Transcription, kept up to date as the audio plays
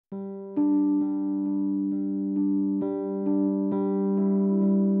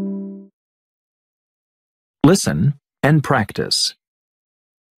Listen and practice.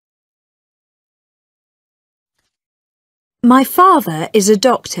 My father is a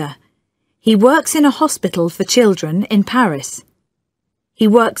doctor. He works in a hospital for children in Paris. He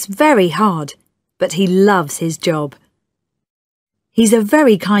works very hard, but he loves his job. He's a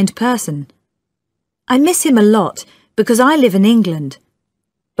very kind person. I miss him a lot because I live in England.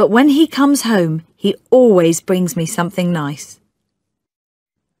 But when he comes home, he always brings me something nice.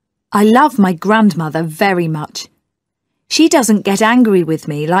 I love my grandmother very much. She doesn't get angry with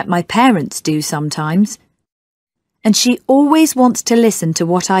me like my parents do sometimes. And she always wants to listen to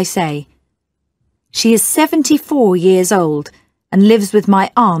what I say. She is 74 years old and lives with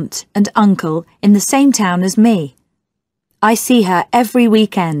my aunt and uncle in the same town as me. I see her every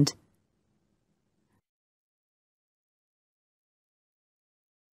weekend.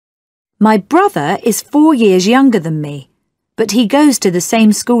 My brother is 4 years younger than me, but he goes to the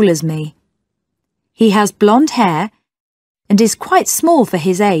same school as me. He has blonde hair and is quite small for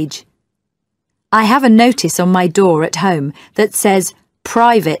his age. I have a notice on my door at home that says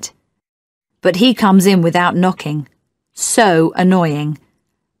private, but he comes in without knocking. So annoying.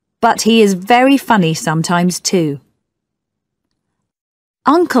 But he is very funny sometimes too.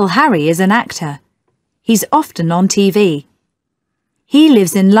 Uncle Harry is an actor. He's often on TV. He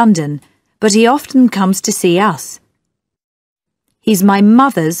lives in London, but he often comes to see us. He's my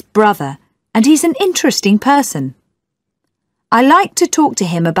mother's brother, and he's an interesting person. I like to talk to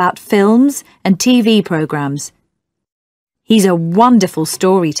him about films and TV programs. He's a wonderful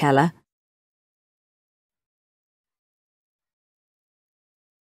storyteller.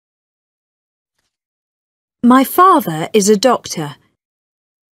 My father is a doctor.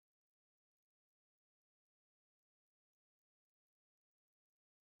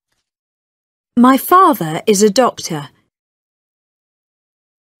 My father is a doctor.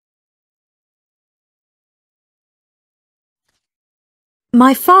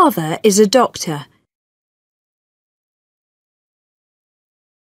 My father is a doctor.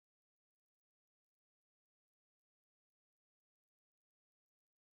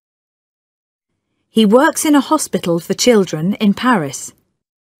 He works in a hospital for children in Paris.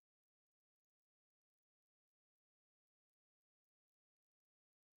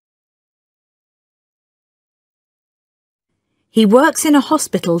 He works in a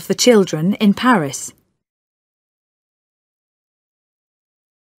hospital for children in Paris.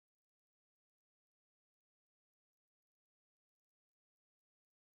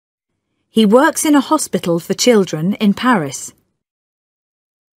 He works in a hospital for children in Paris.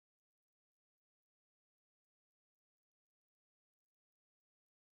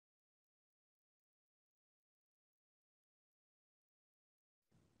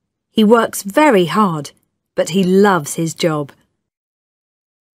 He works very hard, but he loves his job.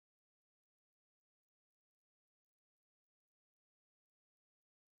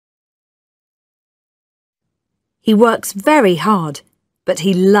 He works very hard, but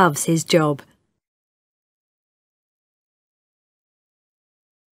he loves his job.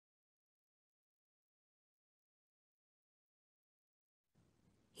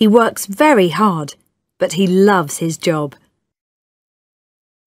 He works very hard, but he loves his job.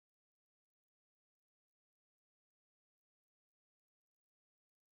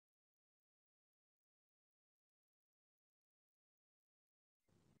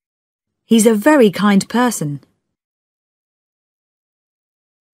 He's a very kind person.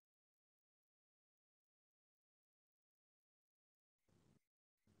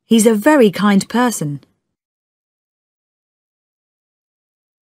 He's a very kind person.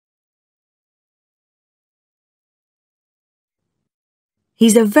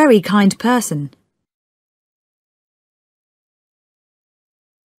 He's a very kind person.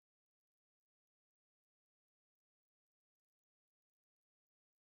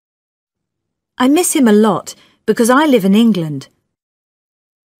 I miss him a lot because I live in England.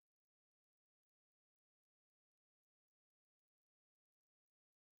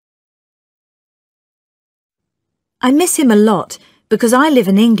 I miss him a lot because I live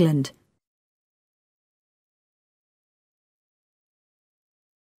in England.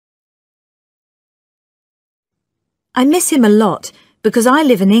 I miss him a lot because I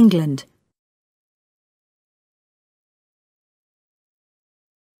live in England.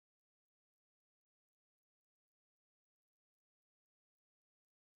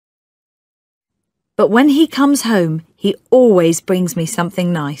 But when he comes home, he always brings me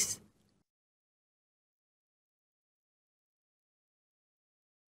something nice.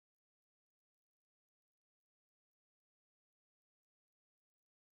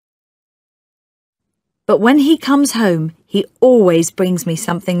 But when he comes home, he always brings me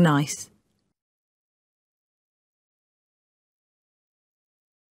something nice.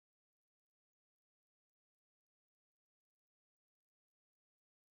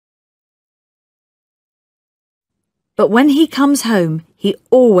 but when he comes home, he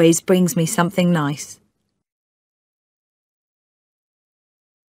always brings me something nice.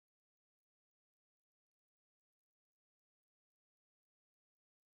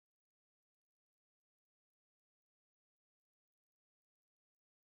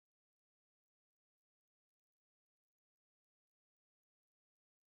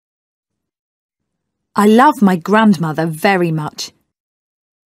 I love my grandmother very much.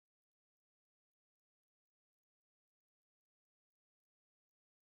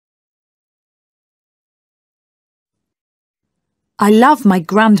 I love my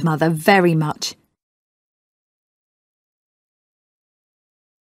grandmother very much.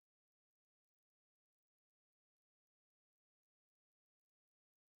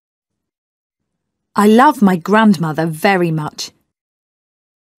 I love my grandmother very much.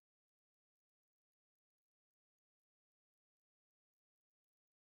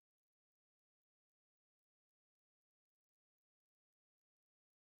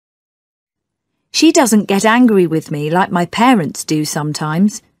 She doesn't get angry with me like my parents do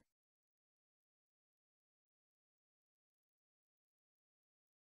sometimes.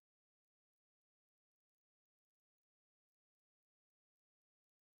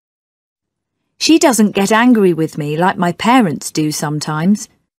 She doesn't get angry with me like my parents do sometimes.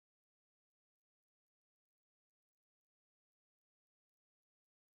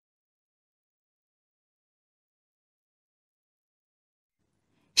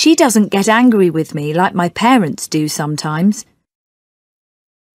 She doesn't get angry with me like my parents do sometimes.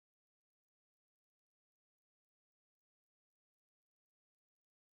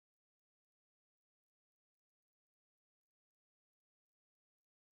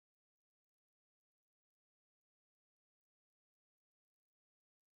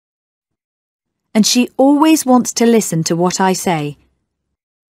 And she always wants to listen to what I say.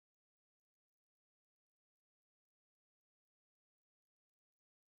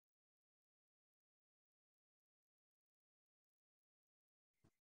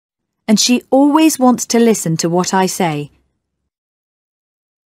 And she always wants to listen to what I say.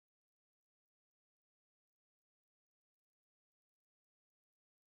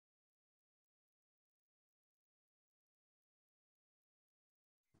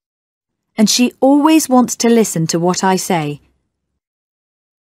 And she always wants to listen to what I say.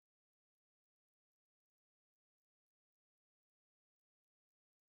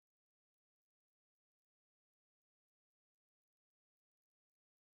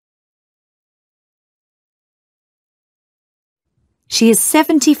 She is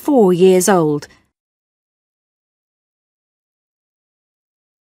 74 years old.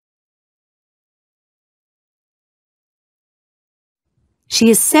 She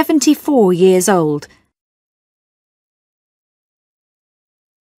is 74 years old.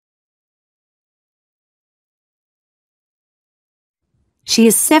 She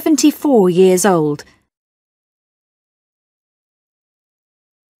is 74 years old.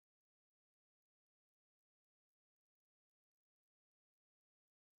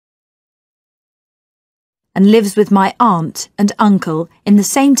 And lives with my aunt and uncle in the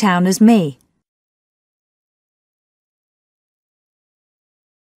same town as me.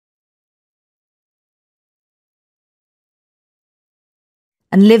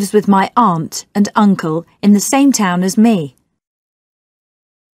 And lives with my aunt and uncle in the same town as me.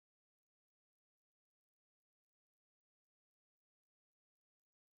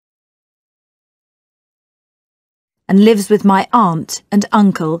 And lives with my aunt and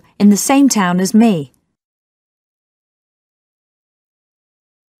uncle in the same town as me.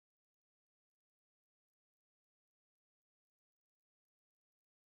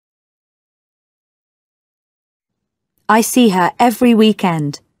 I see her every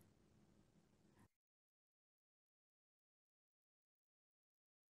weekend.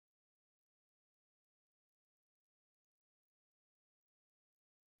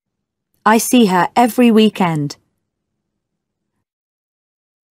 I see her every weekend.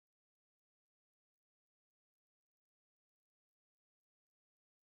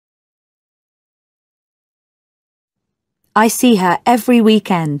 I see her every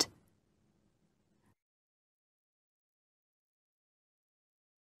weekend.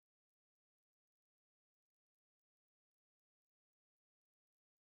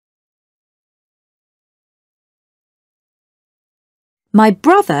 My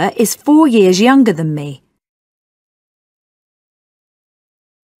brother is 4 years younger than me.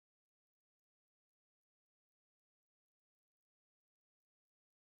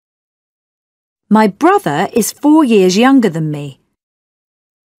 My brother is 4 years younger than me.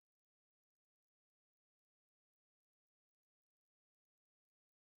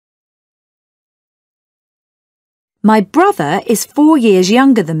 My brother is 4 years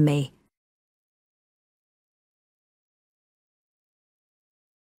younger than me.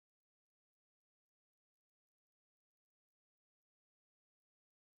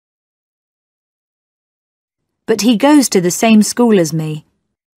 But he goes to the same school as me.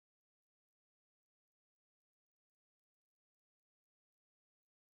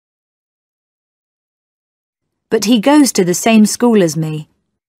 But he goes to the same school as me.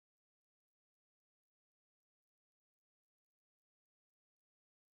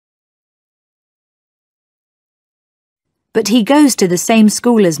 But he goes to the same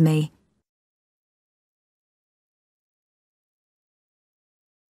school as me.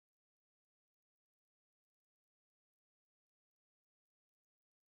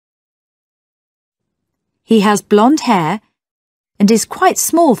 He has blonde hair and is quite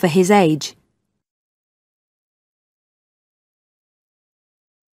small for his age.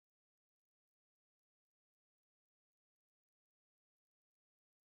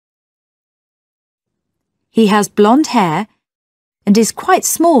 He has blonde hair and is quite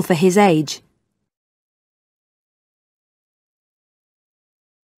small for his age.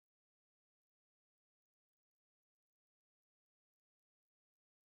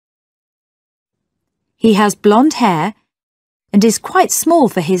 He has blonde hair and is quite small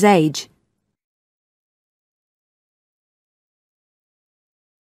for his age.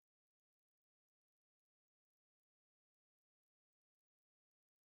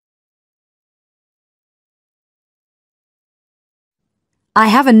 I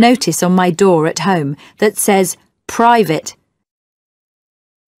have a notice on my door at home that says private.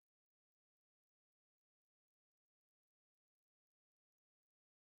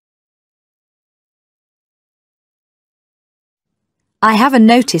 I have a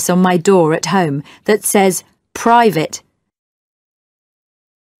notice on my door at home that says private.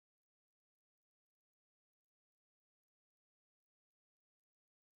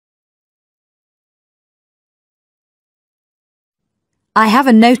 I have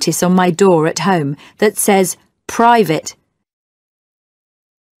a notice on my door at home that says private.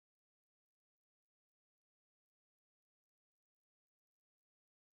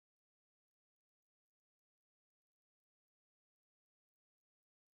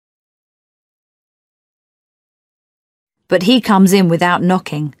 But he comes in without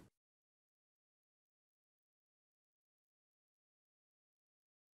knocking.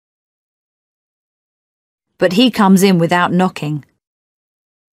 But he comes in without knocking.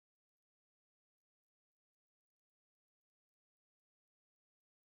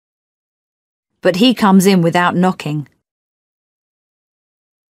 But he comes in without knocking.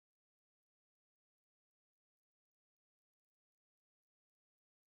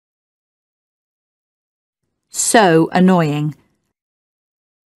 So annoying.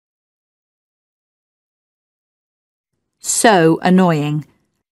 So annoying.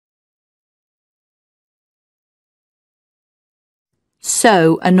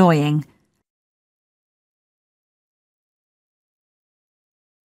 So annoying.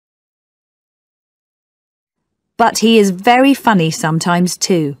 But he is very funny sometimes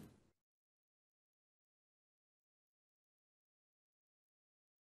too.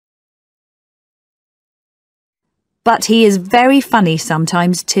 But he is very funny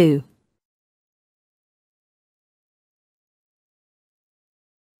sometimes too.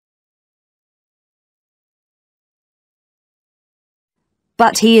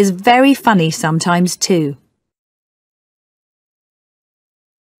 But he is very funny sometimes too.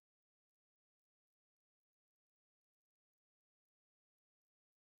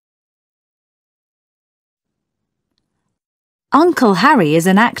 Uncle Harry is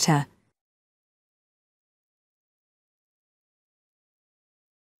an actor.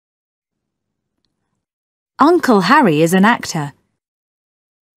 Uncle Harry is an actor.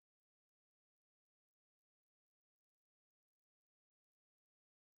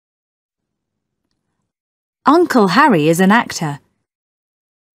 Uncle Harry is an actor.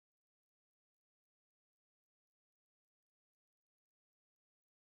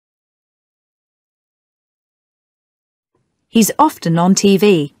 He's often on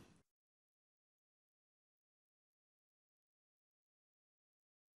TV.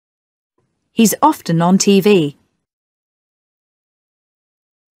 He's often on TV.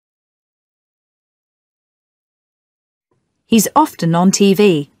 He's often on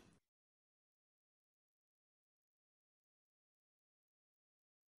TV.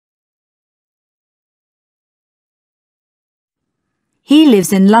 He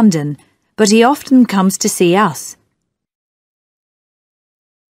lives in London, but he often comes to see us.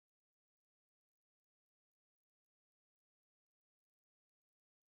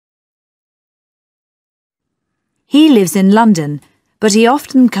 He lives in London, but he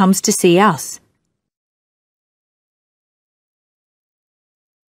often comes to see us.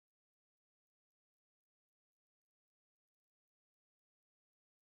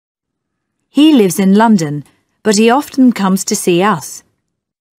 He lives in London, but he often comes to see us.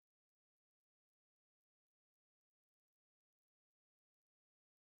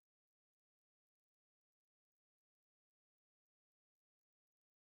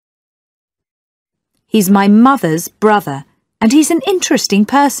 He's my mother's brother, and he's an interesting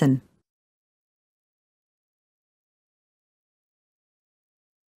person.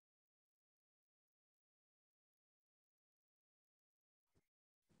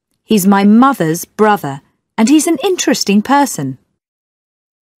 He's my mother's brother, and he's an interesting person.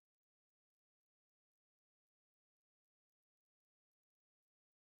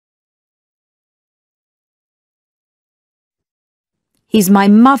 He's my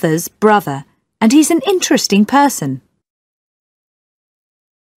mother's brother, and he's an interesting person.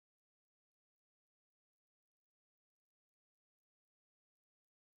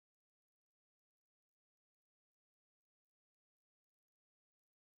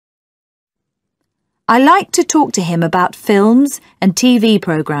 I like to talk to him about films and TV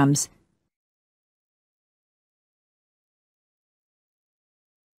programs.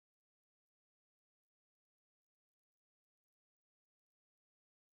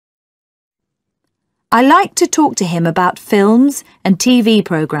 I like to talk to him about films and TV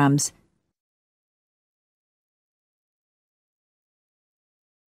programs.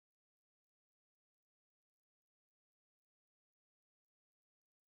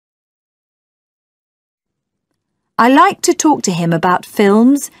 I like to talk to him about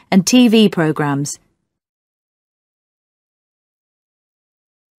films and TV programs.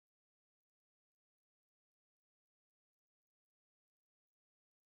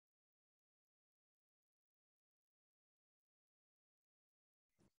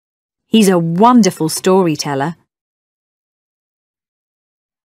 He's a wonderful storyteller.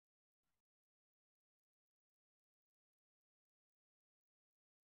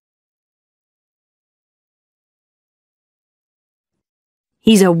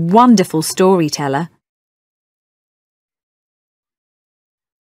 He's a wonderful storyteller.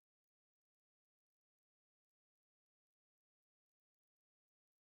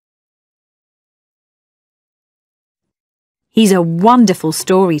 He's a wonderful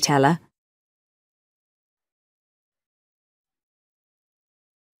storyteller.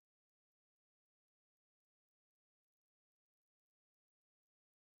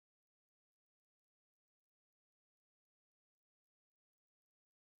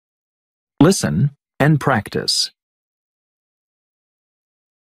 Listen and practice.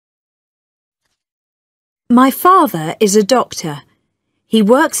 My father is a doctor. He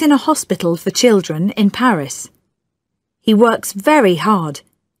works in a hospital for children in Paris. He works very hard,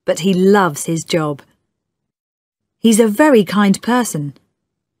 but he loves his job. He's a very kind person.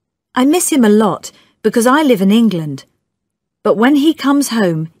 I miss him a lot because I live in England. But when he comes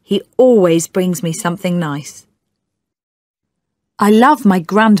home, he always brings me something nice. I love my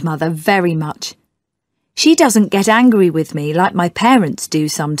grandmother very much. She doesn't get angry with me like my parents do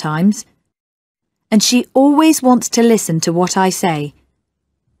sometimes. And she always wants to listen to what I say.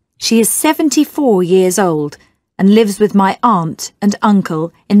 She is 74 years old and lives with my aunt and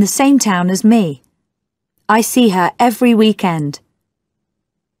uncle in the same town as me. I see her every weekend.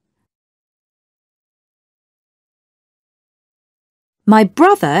 My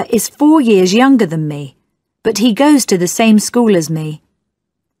brother is 4 years younger than me, but he goes to the same school as me.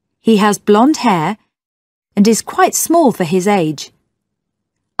 He has blonde hair and is quite small for his age.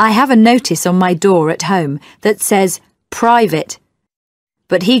 I have a notice on my door at home that says private,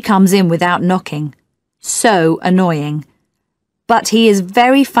 but he comes in without knocking. So annoying. But he is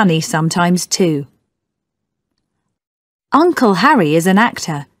very funny sometimes too. Uncle Harry is an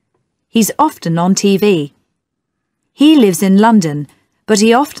actor. He's often on TV. He lives in London, but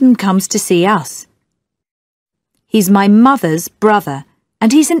he often comes to see us. He's my mother's brother,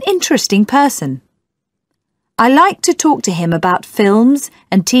 and he's an interesting person. I like to talk to him about films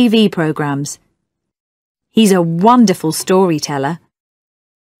and TV programs. He's a wonderful storyteller.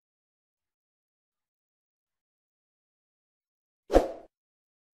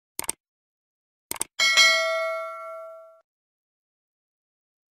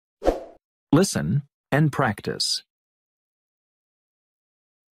 Listen and practice.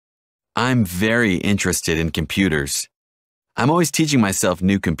 I'm very interested in computers. I'm always teaching myself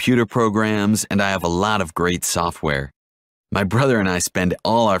new computer programs, and I have a lot of great software. My brother and I spend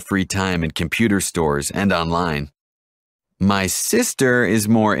all our free time in computer stores and online. My sister is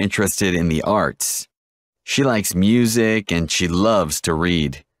more interested in the arts. She likes music and she loves to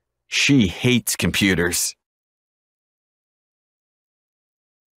read. She hates computers.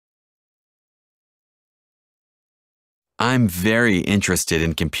 I'm very interested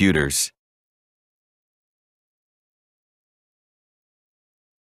in computers.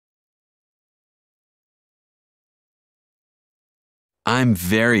 I'm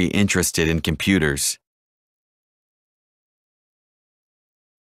very interested in computers.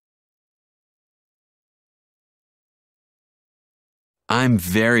 I'm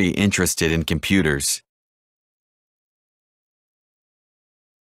very interested in computers.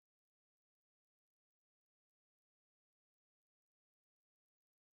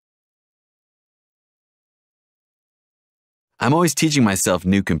 I'm always teaching myself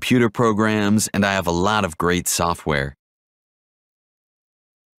new computer programs, and I have a lot of great software.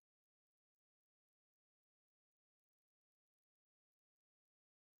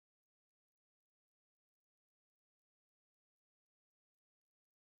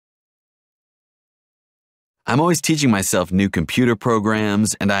 I'm always teaching myself new computer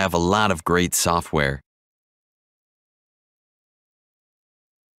programs, and I have a lot of great software.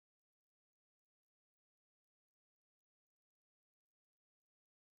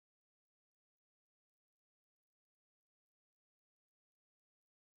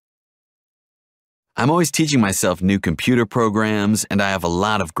 I'm always teaching myself new computer programs, and I have a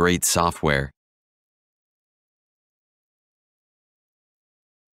lot of great software.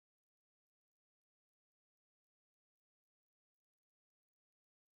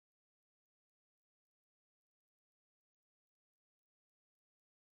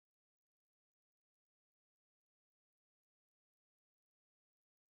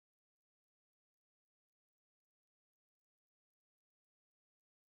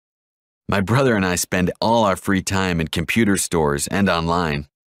 My brother and I spend all our free time in computer stores and online.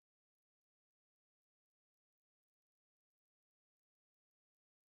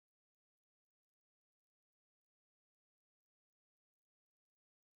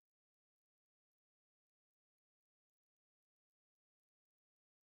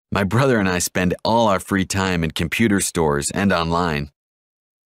 My brother and I spend all our free time in computer stores and online.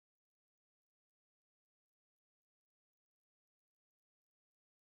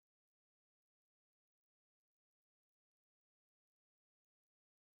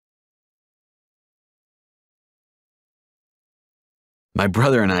 My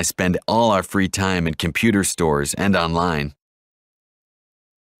brother and I spend all our free time in computer stores and online.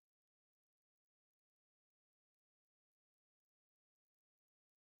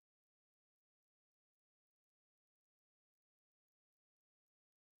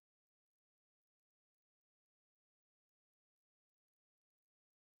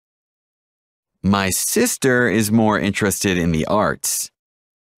 My sister is more interested in the arts.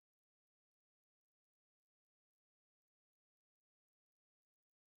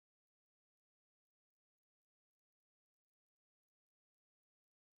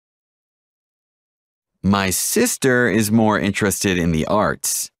 My sister is more interested in the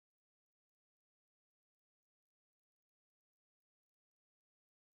arts.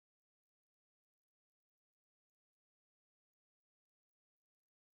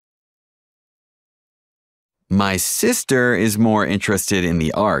 My sister is more interested in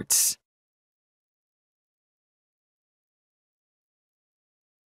the arts.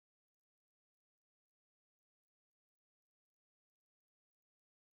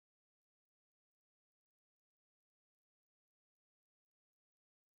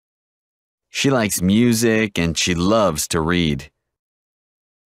 She likes music and she loves to read.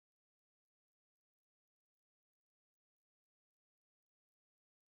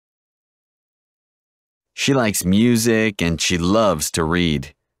 She likes music and she loves to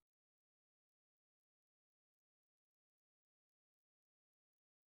read.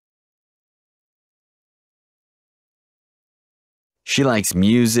 She likes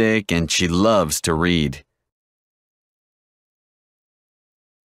music and she loves to read.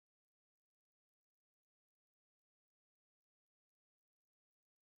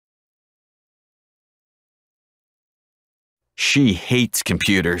 She hates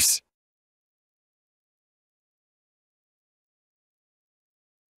computers.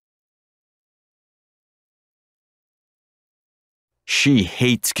 She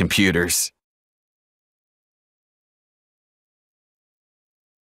hates computers.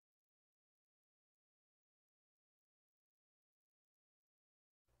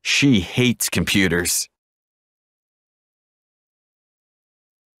 She hates computers.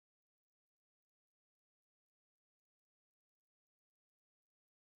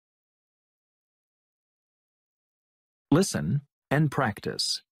 Listen and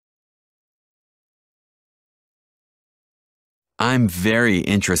practice. I'm very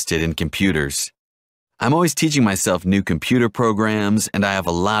interested in computers. I'm always teaching myself new computer programs, and I have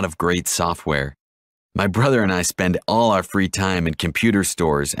a lot of great software. My brother and I spend all our free time in computer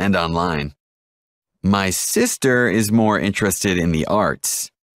stores and online. My sister is more interested in the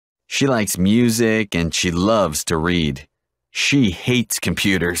arts. She likes music and she loves to read. She hates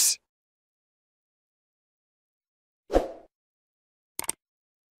computers.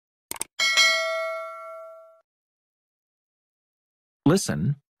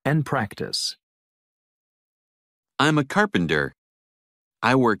 Listen and practice. I'm a carpenter.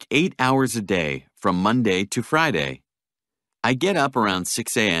 I work 8 hours a day from Monday to Friday. I get up around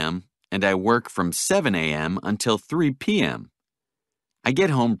 6 a.m. and I work from 7 a.m. until 3 p.m. I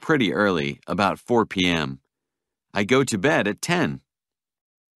get home pretty early, about 4 p.m. I go to bed at 10.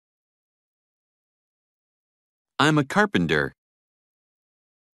 I'm a carpenter.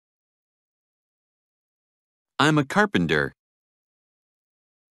 I'm a carpenter.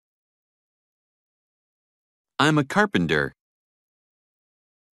 I'm a carpenter.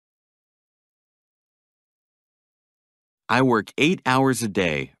 I work 8 hours a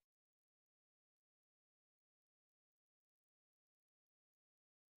day.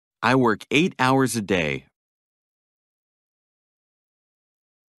 I work 8 hours a day.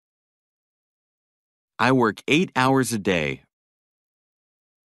 I work 8 hours a day.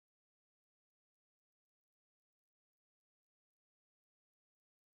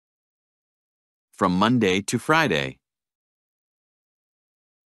 From Monday to Friday.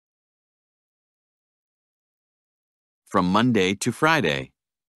 From Monday to Friday.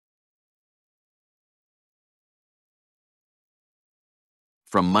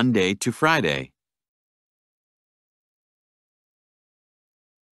 From Monday to Friday.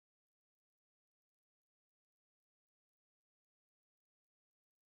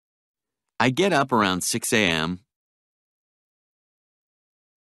 I get up around 6 a.m.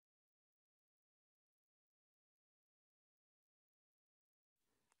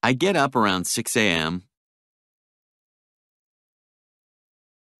 I get up around 6 a.m.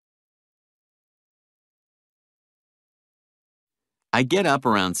 I get up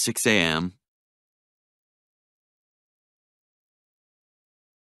around 6 a.m.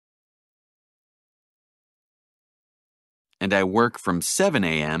 and I work from 7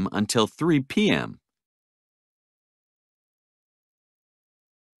 a.m. until 3 p.m.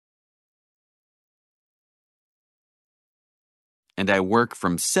 and I work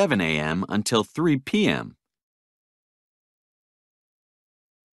from 7 a.m. until 3 p.m.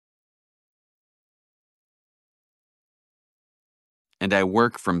 and I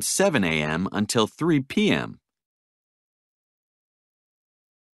work from 7 a.m. until 3 p.m.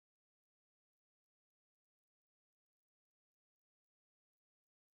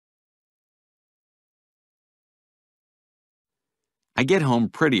 I get home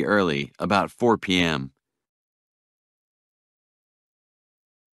pretty early, about 4 p.m.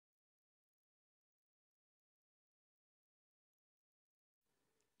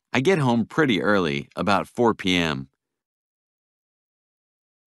 I get home pretty early, about 4 p.m.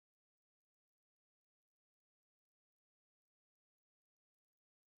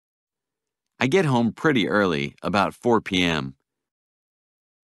 I get home pretty early, about 4 p.m.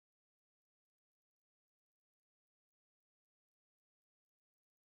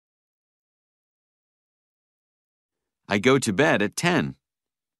 I go to bed at 10.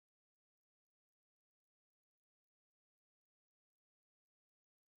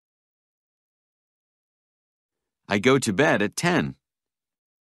 I go to bed at 10.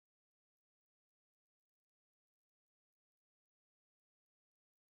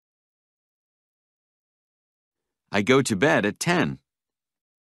 I go to bed at 10.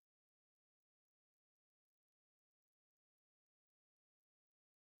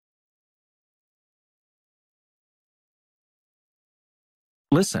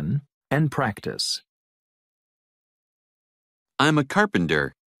 Listen and practice. I'm a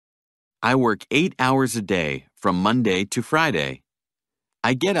carpenter. I work 8 hours a day from Monday to Friday.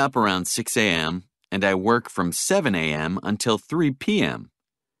 I get up around 6 a.m. and I work from 7 a.m. until 3 p.m.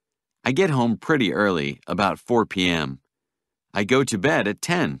 I get home pretty early, about 4 p.m. I go to bed at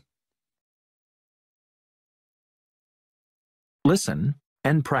 10. Listen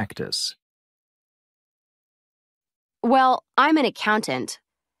and practice. Well, I'm an accountant.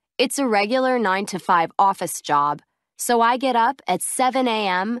 It's a regular 9 to 5 office job, so I get up at 7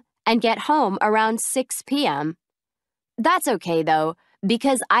 a.m. and get home around 6 p.m. That's okay, though,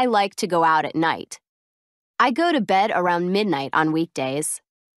 because I like to go out at night. I go to bed around midnight on weekdays.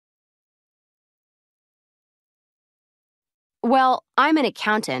 Well, I'm an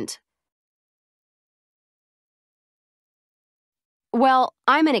accountant. Well,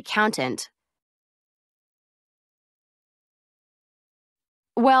 I'm an accountant.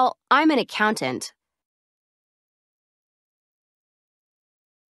 Well, I'm an accountant.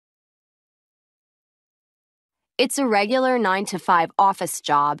 It's a regular 9 to 5 office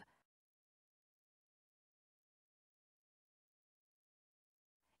job.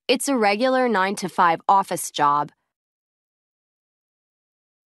 It's a regular 9 to 5 office job.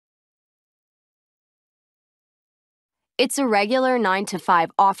 It's a regular 9 to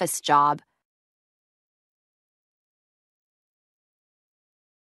 5 office job.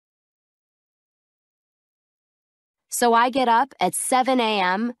 So I get up at 7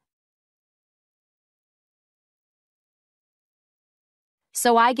 a.m.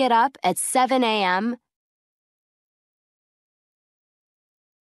 So I get up at 7 a.m.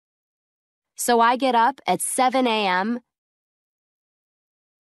 So I get up at 7 a.m.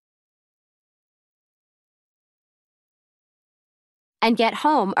 and get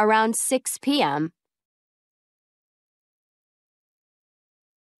home around 6 p.m.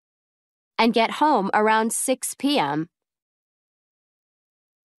 and get home around 6 p.m.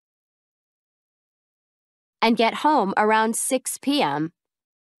 and get home around 6 p.m.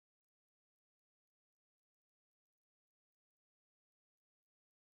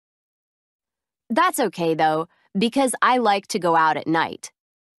 That's okay, though, because I like to go out at night.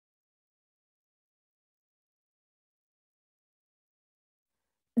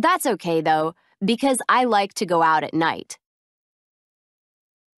 That's okay, though, because I like to go out at night.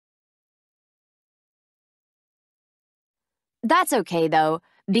 That's okay, though,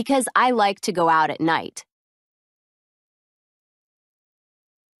 because I like to go out at night.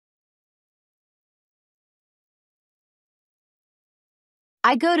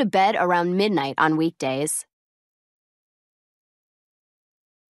 I go to bed around midnight on weekdays.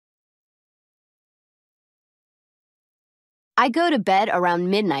 I go to bed around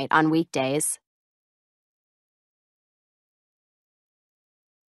midnight on weekdays.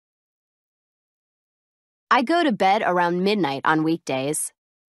 I go to bed around midnight on weekdays.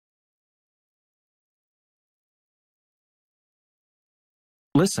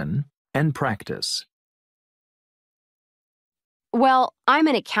 Listen and practice. Well, I'm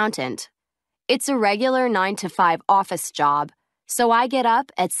an accountant. It's a regular 9 to 5 office job, so I get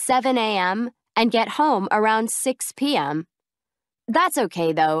up at 7 a.m. and get home around 6 p.m. That's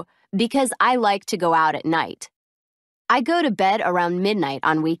okay, though, because I like to go out at night. I go to bed around midnight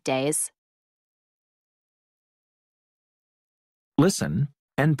on weekdays. Listen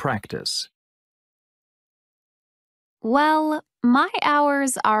and practice. Well, my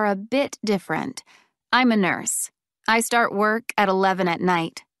hours are a bit different. I'm a nurse. I start work at 11 at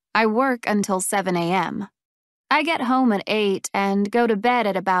night. I work until 7 a.m. I get home at 8 and go to bed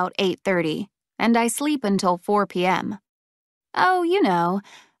at about 8:30, and I sleep until 4 p.m. Oh, you know,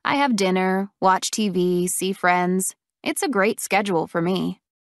 I have dinner, watch TV, see friends. It's a great schedule for me.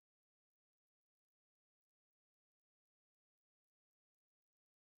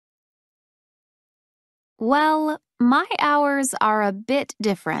 Well, my hours are a bit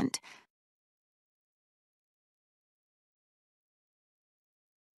different.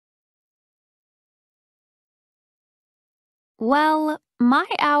 Well, my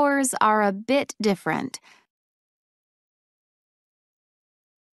hours are a bit different.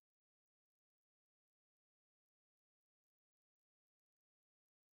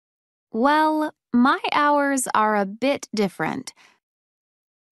 Well, my hours are a bit different.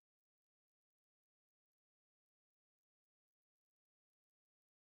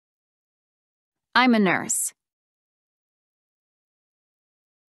 I'm a nurse.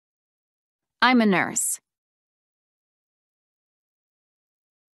 I'm a nurse.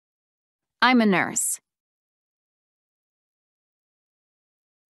 I'm a nurse.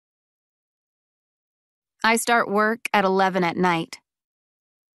 I start work at 11 at night.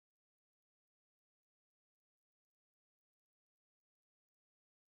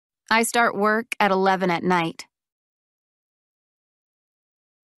 I start work at 11 at night.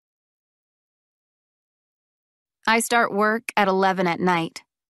 I start work at 11 at night.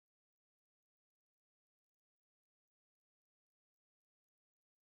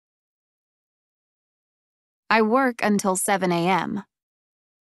 I work until 7 a.m.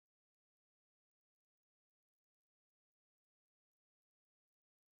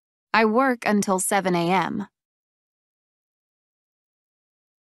 I work until 7 a.m.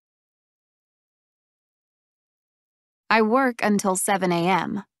 I work until 7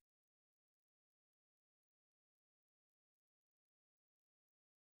 a.m.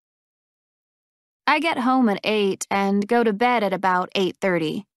 I get home at 8 and go to bed at about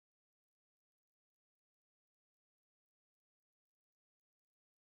 8:30.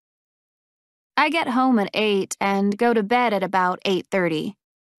 I get home at 8 and go to bed at about 8:30.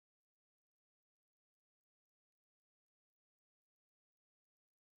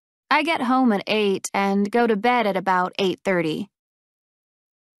 I get home at 8 and go to bed at about 8:30.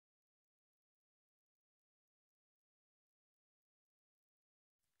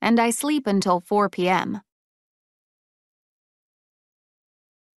 And I sleep until 4 p.m.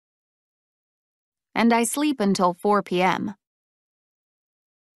 And I sleep until 4 p.m.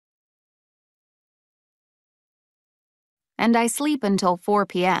 And I sleep until 4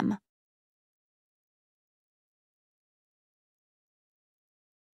 p.m.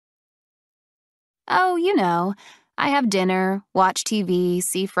 Oh, I have dinner, watch TV,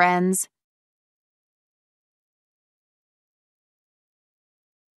 see friends.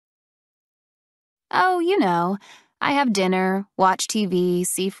 Oh, I have dinner, watch TV,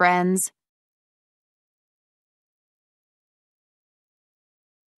 see friends.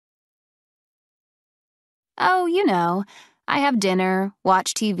 Oh, I have dinner,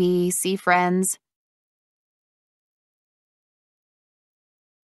 watch TV, see friends.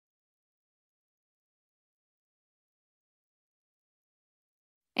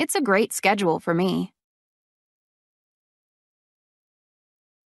 It's a great schedule for me.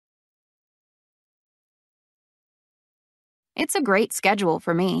 It's a great schedule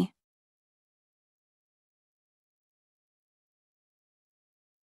for me.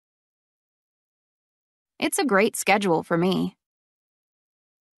 It's a great schedule for me.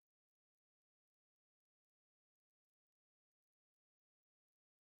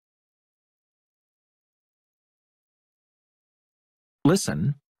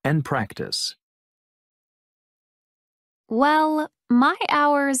 Listen and practice. Well, my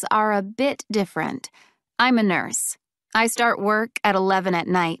hours are a bit different. I'm a nurse. I start work at 11 at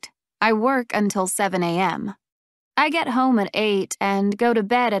night. I work until 7 a.m. I get home at 8 and go to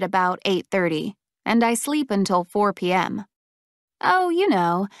bed at about 8:30, and I sleep until 4 p.m.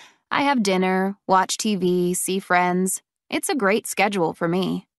 Oh, I have dinner, watch TV, see friends. It's a great schedule for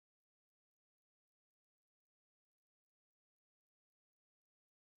me.